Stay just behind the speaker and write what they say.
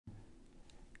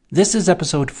This is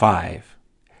episode 5.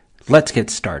 Let's get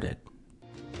started.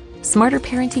 Smarter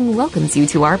Parenting welcomes you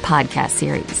to our podcast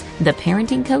series, The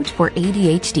Parenting Coach for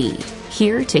ADHD.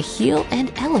 Here to heal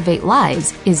and elevate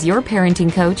lives is your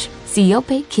parenting coach,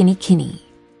 Siope Kinney.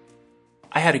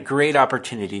 I had a great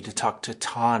opportunity to talk to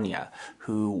Tanya,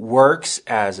 who works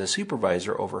as a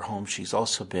supervisor over home. She's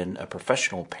also been a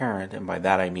professional parent, and by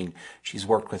that I mean she's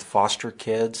worked with foster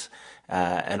kids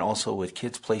and also with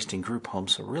kids placed in group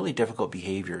homes, so really difficult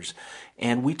behaviors.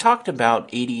 And we talked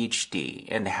about ADHD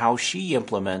and how she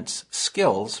implements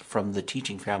skills from the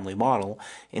teaching family model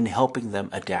in helping them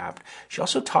adapt. She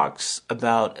also talks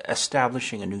about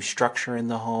establishing a new structure in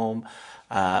the home,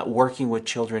 working with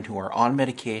children who are on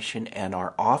medication and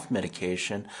are off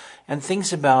medication, and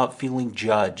things about feeling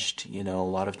judged. You know, a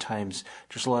lot of times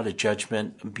there's a lot of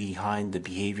judgment behind the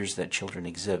behaviors that children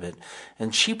exhibit.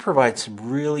 And she provides some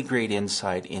really great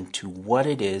insight into what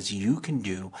it is you can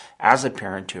do as a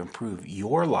parent to improve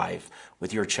your life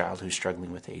with your child who's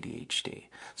struggling with ADHD.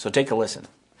 So take a listen.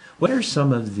 What are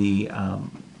some of the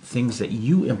things that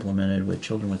you implemented with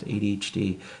children with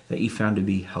ADHD that you found to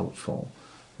be helpful?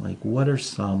 Like, what are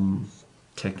some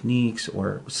techniques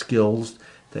or skills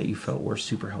that you felt were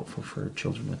super helpful for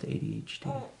children with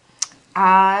ADHD?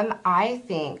 I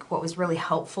think what was really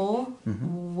helpful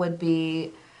would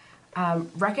be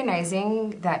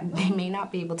recognizing that they may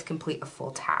not be able to complete a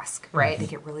full task, right? They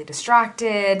get really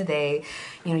distracted.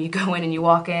 You go in and you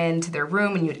walk into their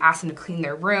room and you'd ask them to clean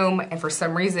their room, and for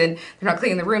some reason they're not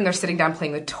cleaning the room, they're sitting down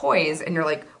playing with toys, and you're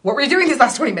like, what were you doing these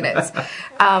last 20 minutes?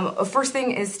 First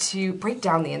thing is to break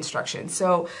down the instructions.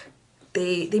 So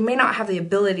they may not have the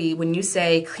ability, when you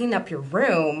say clean up your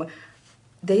room,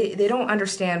 they don't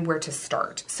understand where to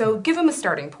start. So give them a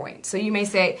starting point. So you may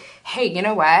say, hey, you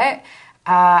know what?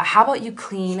 How about you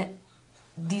clean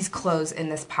these clothes in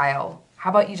this pile? How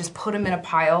about you just put them in a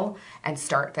pile and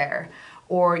start there?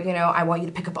 Or, I want you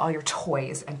to pick up all your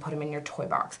toys and put them in your toy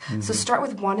box. So start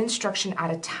with one instruction at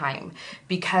a time,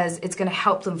 because it's going to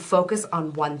help them focus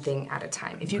on one thing at a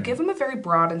time. If you give them a very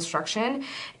broad instruction,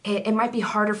 it might be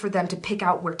harder for them to pick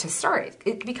out where to start.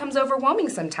 It becomes overwhelming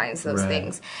sometimes, those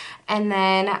things. And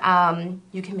then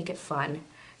you can make it fun.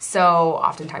 So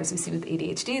oftentimes we see with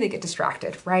ADHD, they get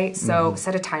distracted, right? So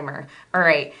set a timer. All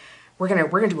right, we're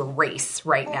gonna do a race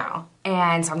right now.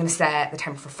 And so I'm gonna set the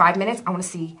timer for 5 minutes. I wanna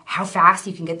see how fast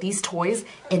you can get these toys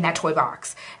in that toy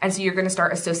box. And so you're gonna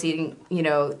start associating,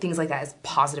 things like that as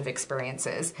positive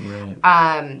experiences. Right.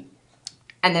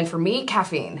 And then for me,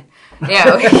 caffeine. Copious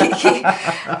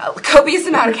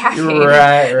amount of caffeine.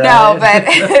 Right. No, but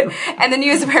and then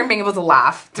you as a parent being able to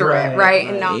laugh through it, right?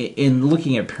 And now, in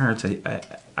looking at parents,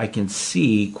 I can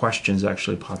see questions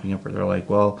actually popping up where they're like,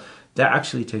 well, that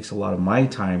actually takes a lot of my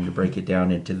time to break it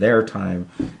down into their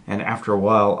time. And after a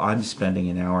while, I'm spending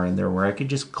an hour in there where I could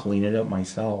just clean it up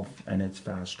myself and it's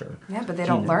faster. Yeah, but they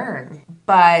don't learn.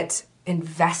 But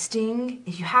investing,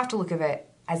 you have to look at it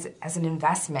as an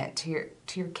investment to your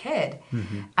kid.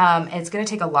 And it's going to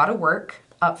take a lot of work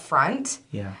up front.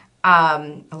 Yeah.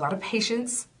 A lot of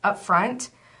patience up front.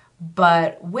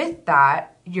 But with that,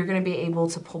 you're going to be able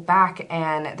to pull back,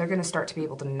 and they're going to start to be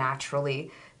able to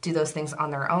naturally do those things on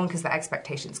their own, because the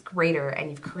expectation's greater, and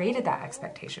you've created that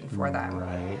expectation for them.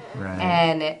 Right.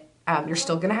 And you're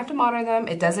still going to have to monitor them.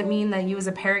 It doesn't mean that you as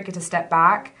a parent get to step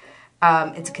back.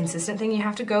 It's a consistent thing you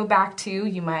have to go back to.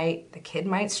 The kid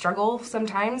might struggle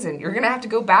sometimes, and you're going to have to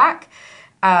go back.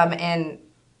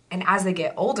 And as they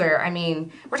get older,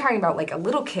 we're talking about like a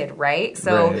little kid, right?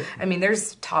 So,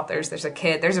 there's toddlers, there's a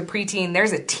kid, there's a preteen,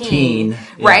 there's a teen.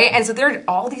 Right? And so there are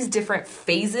all these different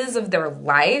phases of their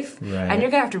life, and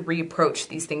you're going to have to reapproach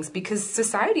these things, because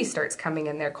society starts coming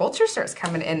in there, culture starts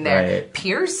coming in there,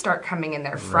 peers start coming in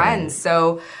there, friends.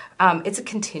 So it's a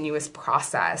continuous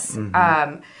process.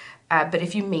 But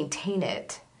if you maintain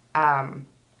it,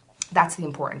 that's the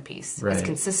important piece. It's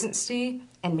consistency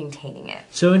and maintaining it.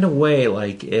 So in a way,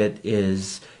 like, it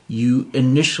is, you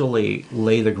initially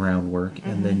lay the groundwork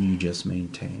and then you just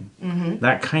maintain.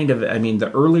 That kind of,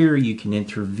 the earlier you can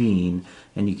intervene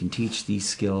and you can teach these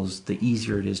skills, the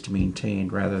easier it is to maintain,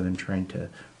 rather than trying to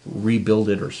rebuild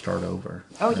it or start over.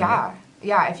 Oh, right?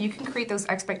 Yeah. If you can create those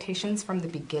expectations from the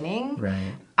beginning,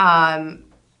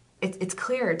 it's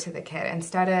clear to the kid.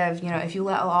 Instead of, if you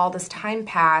let all this time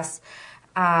pass,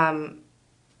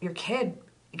 your kid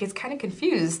gets kind of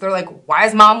confused. They're like, why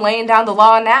is mom laying down the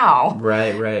law now?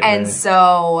 Right. And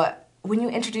so when you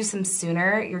introduce them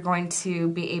sooner, you're going to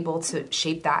be able to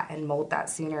shape that and mold that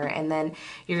sooner. And then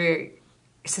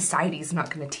society's not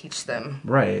going to teach them.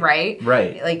 Right. Right?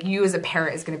 Right. Like, you as a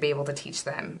parent is going to be able to teach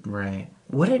them. Right.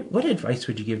 What advice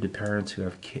would you give to parents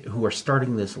who are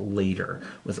starting this later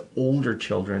with older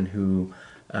children who,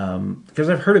 because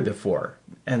I've heard it before,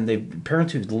 and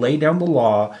parents who lay down the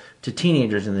law to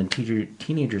teenagers, and then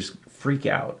teenagers freak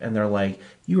out, and they're like,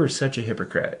 "You are such a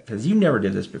hypocrite because you never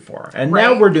did this before, and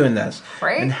now we're doing this,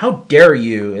 and how dare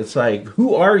you?" It's like,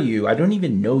 who are you? I don't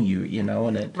even know you,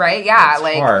 and it it's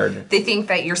like hard. They think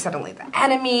that you're suddenly the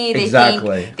enemy. They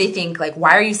think like,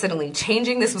 why are you suddenly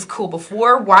changing? This was cool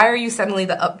before. Why are you suddenly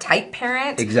the uptight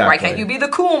parent? Exactly. Why can't you be the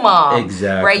cool mom?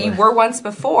 Exactly. Right? You were once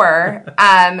before.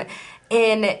 And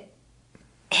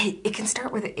it can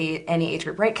start with any age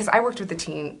group, right? Because I worked with the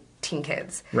teen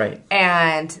kids. Right.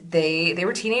 And they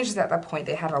were teenagers at that point.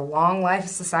 They had a long life.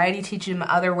 Society teaching them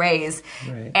other ways.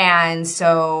 Right. And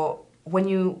so when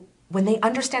they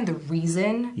understand the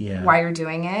reason why you're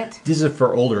doing it. This is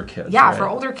for older kids. Yeah, right? for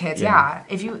older kids, yeah.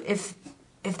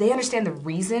 If they understand the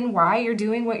reason why you're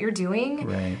doing what you're doing,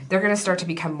 they're going to start to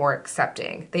become more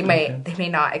accepting. They may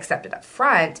not accept it up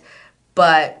front,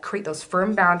 but create those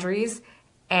firm boundaries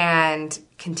and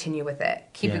continue with it.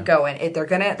 Keep it going. They're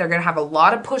gonna have a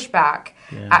lot of pushback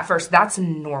at first. That's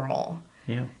normal.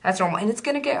 Yeah, that's normal, and it's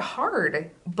gonna get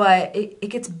hard, but it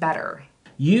gets better.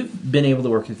 You've been able to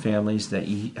work with families that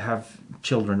have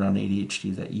children on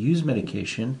ADHD that use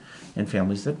medication, and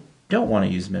families that don't want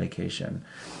to use medication,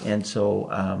 and so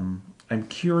I'm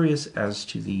curious as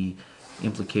to the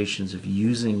implications of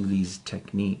using these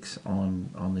techniques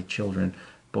on the children,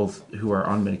 both who are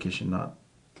on medication, not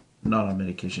on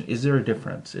medication. Is there a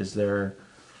difference? Is there,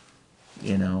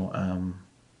 do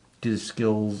the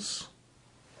skills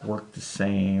work the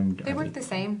same? They work the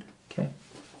same. Okay.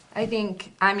 I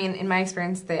think, in my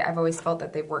experience, I've always felt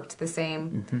that they worked the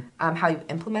same. Mm-hmm. How you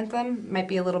implement them might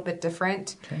be a little bit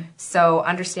different. Okay. So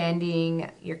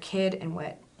understanding your kid and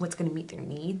what's going to meet their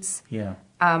needs,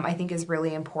 I think is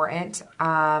really important.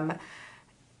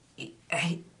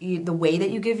 The way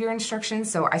that you give your instructions.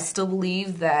 So I still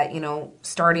believe that,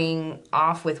 starting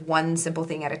off with one simple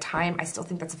thing at a time, I still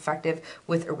think that's effective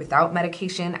with or without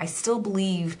medication. I still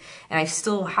believe, and I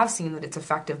still have seen that it's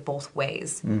effective both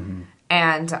ways. Mm-hmm.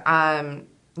 And,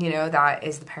 that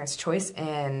is the parent's choice.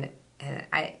 And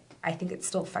I think it's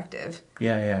still effective.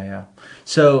 Yeah.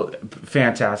 So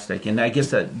fantastic. And I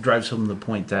guess that drives home the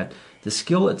point that the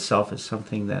skill itself is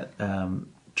something that,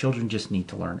 children just need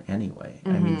to learn anyway.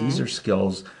 Mm-hmm. These are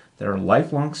skills that are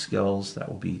lifelong skills that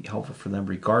will be helpful for them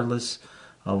regardless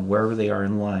of wherever they are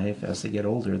in life. As they get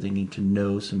older, they need to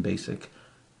know some basic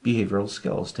behavioral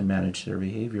skills to manage their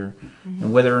behavior. Mm-hmm.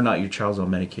 And whether or not your child's on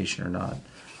medication or not,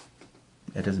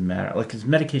 it doesn't matter. Because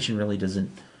medication really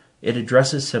doesn't, it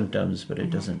addresses symptoms, but it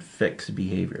doesn't fix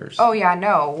behaviors. Oh, yeah,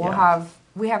 no.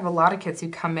 We have a lot of kids who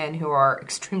come in who are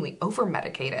extremely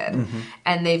over-medicated,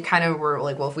 and they've kind of were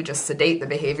like, well, if we just sedate the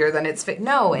behavior, then it's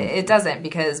No, it doesn't,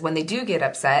 because when they do get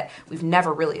upset, we've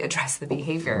never really addressed the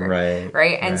behavior.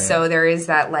 Right? And so there is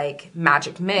that,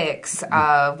 magic mix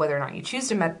of whether or not you choose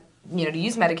to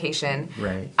use medication.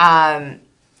 Right.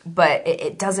 But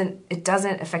it doesn't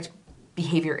affect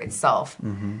behavior itself.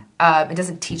 Mm-hmm. It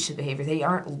doesn't teach the behavior. They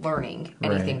aren't learning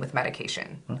anything with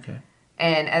medication. Okay.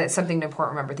 And it's something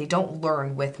important to remember. They don't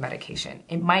learn with medication.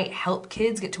 It might help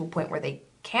kids get to a point where they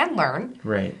can learn.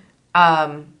 Right.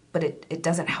 But it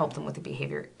doesn't help them with the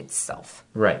behavior itself.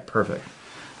 Right. Perfect.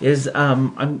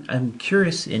 I'm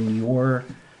curious in your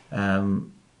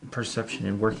perception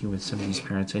in working with some of these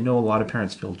parents. I know a lot of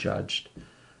parents feel judged.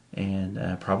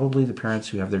 And probably the parents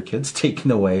who have their kids taken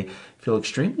away feel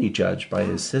extremely judged by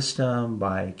the system,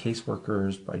 by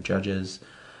caseworkers, by judges.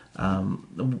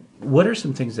 What are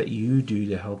some things that you do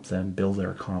to help them build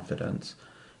their confidence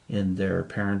in their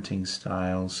parenting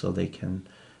style so they can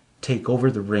take over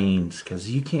the reins?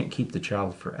 Because you can't keep the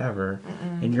child forever.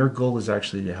 Mm-mm. And your goal is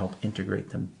actually to help integrate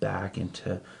them back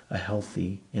into a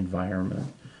healthy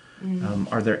environment.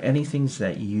 Mm-hmm. Are there any things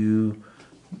that you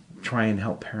try and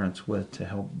help parents with to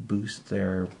help boost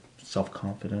their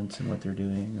self-confidence in what they're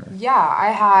doing? Or? Yeah, I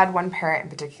had one parent in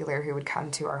particular who would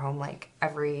come to our home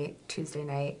every Tuesday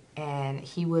night, and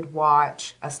he would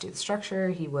watch us do the structure,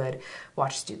 he would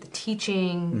watch us do the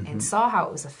teaching, and saw how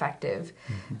it was effective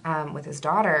with his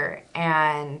daughter.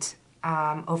 And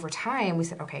over time, we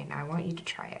said, okay, now I want you to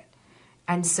try it.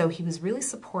 And so he was really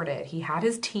supported. He had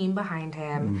his team behind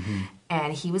him,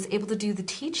 and he was able to do the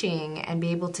teaching and be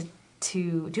able to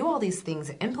do all these things,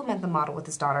 implement the model with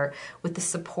his daughter, with the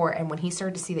support. And when he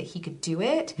started to see that he could do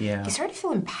it, he started to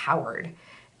feel empowered.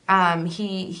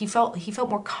 He felt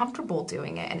more comfortable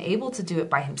doing it and able to do it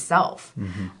by himself.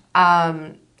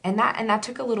 And that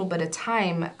took a little bit of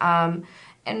time.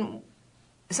 And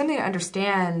something to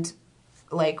understand,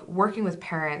 like working with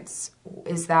parents,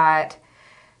 is that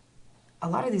a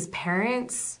lot of these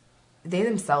parents, they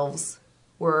themselves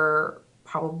were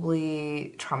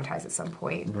probably traumatized at some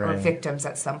point, or victims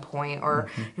at some point, or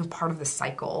part of the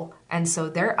cycle. And so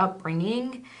their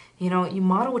upbringing, you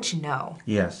model what you know.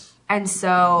 Yes. And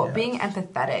so being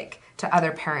empathetic to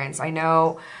other parents, I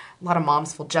know a lot of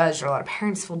moms feel judged, or a lot of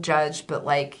parents feel judged, but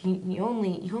like you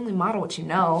only model what you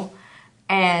know,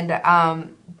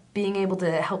 and being able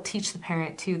to help teach the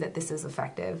parent too that this is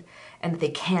effective and that they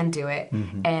can do it,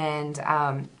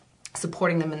 and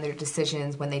supporting them in their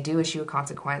decisions when they do issue a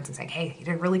consequence, and saying, hey, you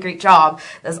did a really great job,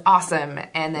 that's awesome,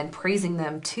 and then praising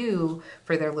them too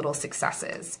for their little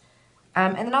successes.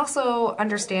 And then also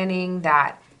understanding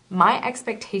that my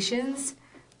expectations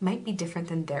might be different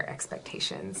than their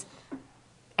expectations,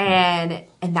 and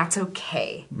that's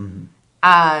okay.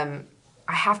 I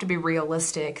have to be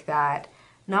realistic that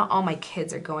not all my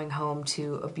kids are going home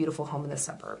to a beautiful home in the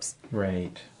suburbs.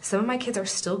 Right. Some of my kids are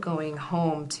still going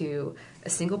home to a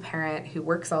single parent who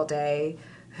works all day,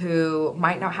 who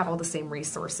might not have all the same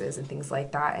resources and things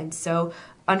like that. And so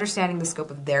understanding the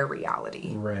scope of their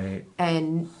reality. Right.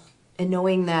 And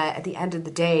knowing that at the end of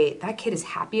the day, that kid is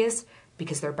happiest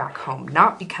because they're back home,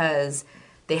 not because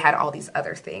they had all these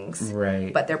other things,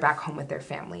 but they're back home with their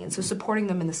family. And so supporting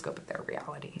them in the scope of their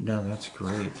reality. No, that's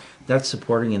great. That's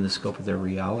supporting in the scope of their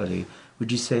reality.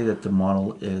 Would you say that the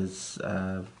model is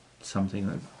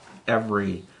something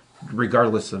that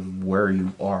regardless of where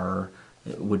you are,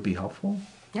 it would be helpful?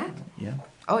 Yeah. Yeah.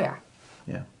 Oh, yeah.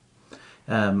 Yeah.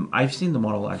 I've seen the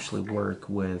model actually work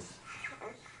with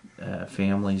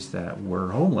families that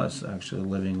were homeless, actually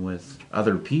living with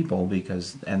other people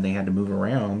and they had to move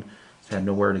around, had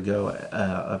nowhere to go,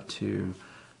 up to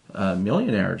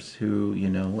millionaires who,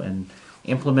 and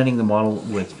implementing the model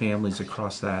with families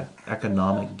across that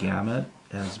economic gamut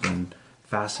has been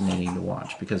fascinating to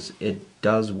watch, because it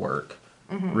does work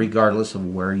regardless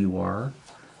of where you are.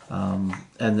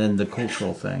 And then the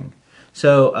cultural thing.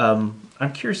 So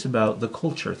I'm curious about the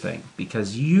culture thing,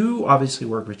 because you obviously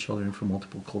work with children from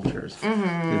multiple cultures,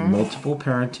 with multiple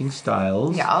parenting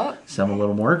styles, some a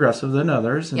little more aggressive than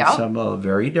others, and some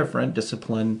very different.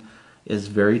 Discipline is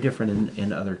very different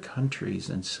in other countries.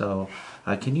 And so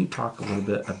can you talk a little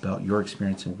bit about your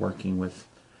experience in working with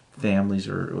families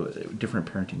or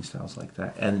different parenting styles like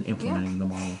that and implementing the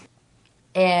model?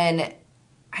 And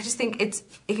I just think it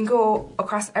can go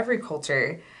across every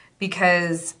culture,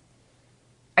 because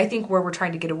I think where we're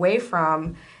trying to get away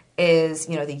from is,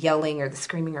 the yelling or the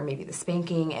screaming or maybe the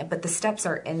spanking, but the steps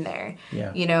are in there,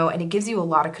 and it gives you a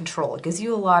lot of control. It gives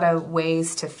you a lot of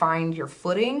ways to find your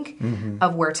footing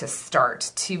of where to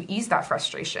start to ease that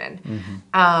frustration.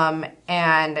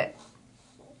 And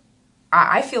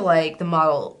I feel like the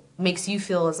model makes you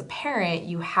feel, as a parent,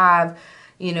 you have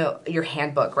your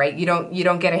handbook, right? You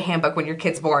don't get a handbook when your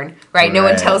kid's born, right? No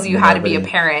one tells you how to be a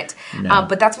parent. No.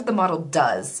 But that's what the model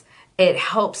does. It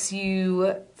helps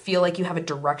you feel like you have a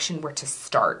direction where to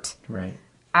start. Right.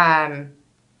 And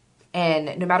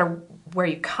no matter where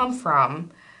you come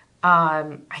from,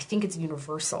 I think it's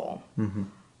universal.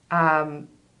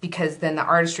 Because then the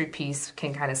artistry piece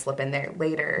can kind of slip in there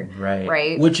later.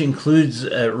 Right. Which includes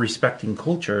respecting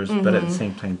cultures, but at the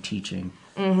same time teaching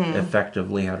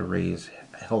effectively how to raise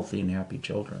healthy and happy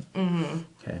children.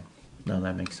 Okay. No,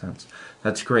 that makes sense.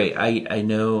 That's great. I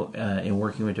know in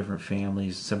working with different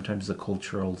families, sometimes the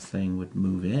cultural thing would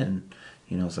move in.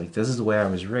 It's like, this is the way I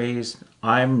was raised.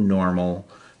 I'm normal,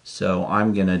 so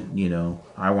I'm going to,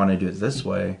 I want to do it this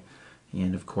way.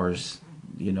 And of course,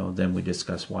 then we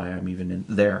discuss why I'm even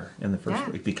there in the first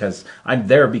place. Because I'm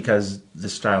there because the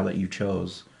style that you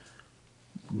chose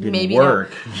didn't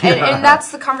work. And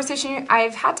that's the conversation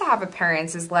I've had to have with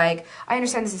parents, is like, I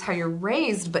understand this is how you're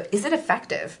raised, but is it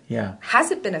effective? Yeah.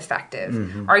 Has it been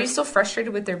effective? Are you still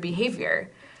frustrated with their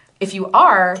behavior? If you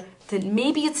are, then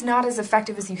maybe it's not as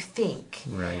effective as you think.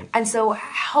 Right. And so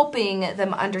helping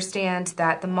them understand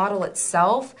that the model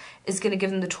itself is going to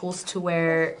give them the tools to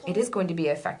where it is going to be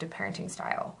an effective parenting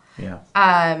style. Yeah.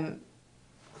 And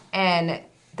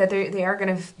that they are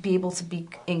going to be able to be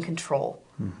in control.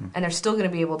 And they're still going to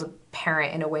be able to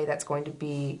parent in a way that's going to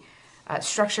be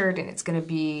structured, and it's going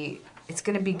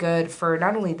to be good for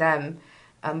not only them,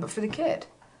 but for the kid.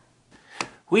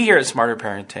 We here at Smarter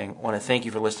Parenting want to thank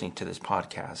you for listening to this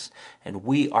podcast, and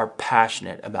we are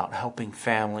passionate about helping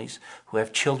families who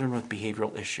have children with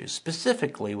behavioral issues,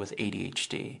 specifically with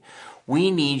ADHD. We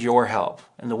need your help,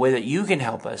 and the way that you can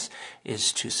help us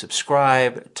is to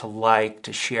subscribe, to like,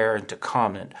 to share, and to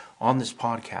comment on this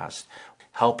podcast.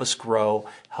 Help us grow,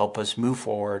 help us move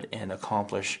forward and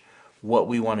accomplish what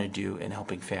we want to do in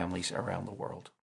helping families around the world.